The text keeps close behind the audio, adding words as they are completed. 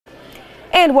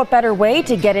And what better way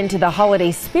to get into the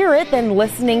holiday spirit than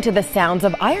listening to the sounds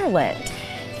of Ireland?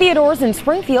 Theodore's in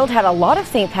Springfield had a lot of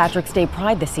St. Patrick's Day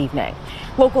pride this evening.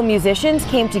 Local musicians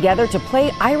came together to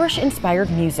play Irish-inspired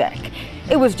music.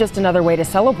 It was just another way to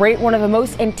celebrate one of the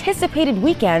most anticipated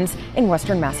weekends in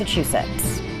Western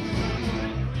Massachusetts.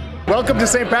 Welcome to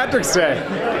St. Patrick's Day.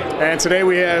 And today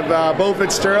we have Bo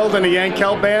Fitzgerald and the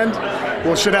Yankel Band.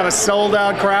 We should have a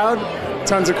sold-out crowd,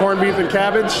 tons of corned beef and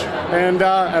cabbage, and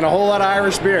a whole lot of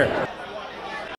Irish beer.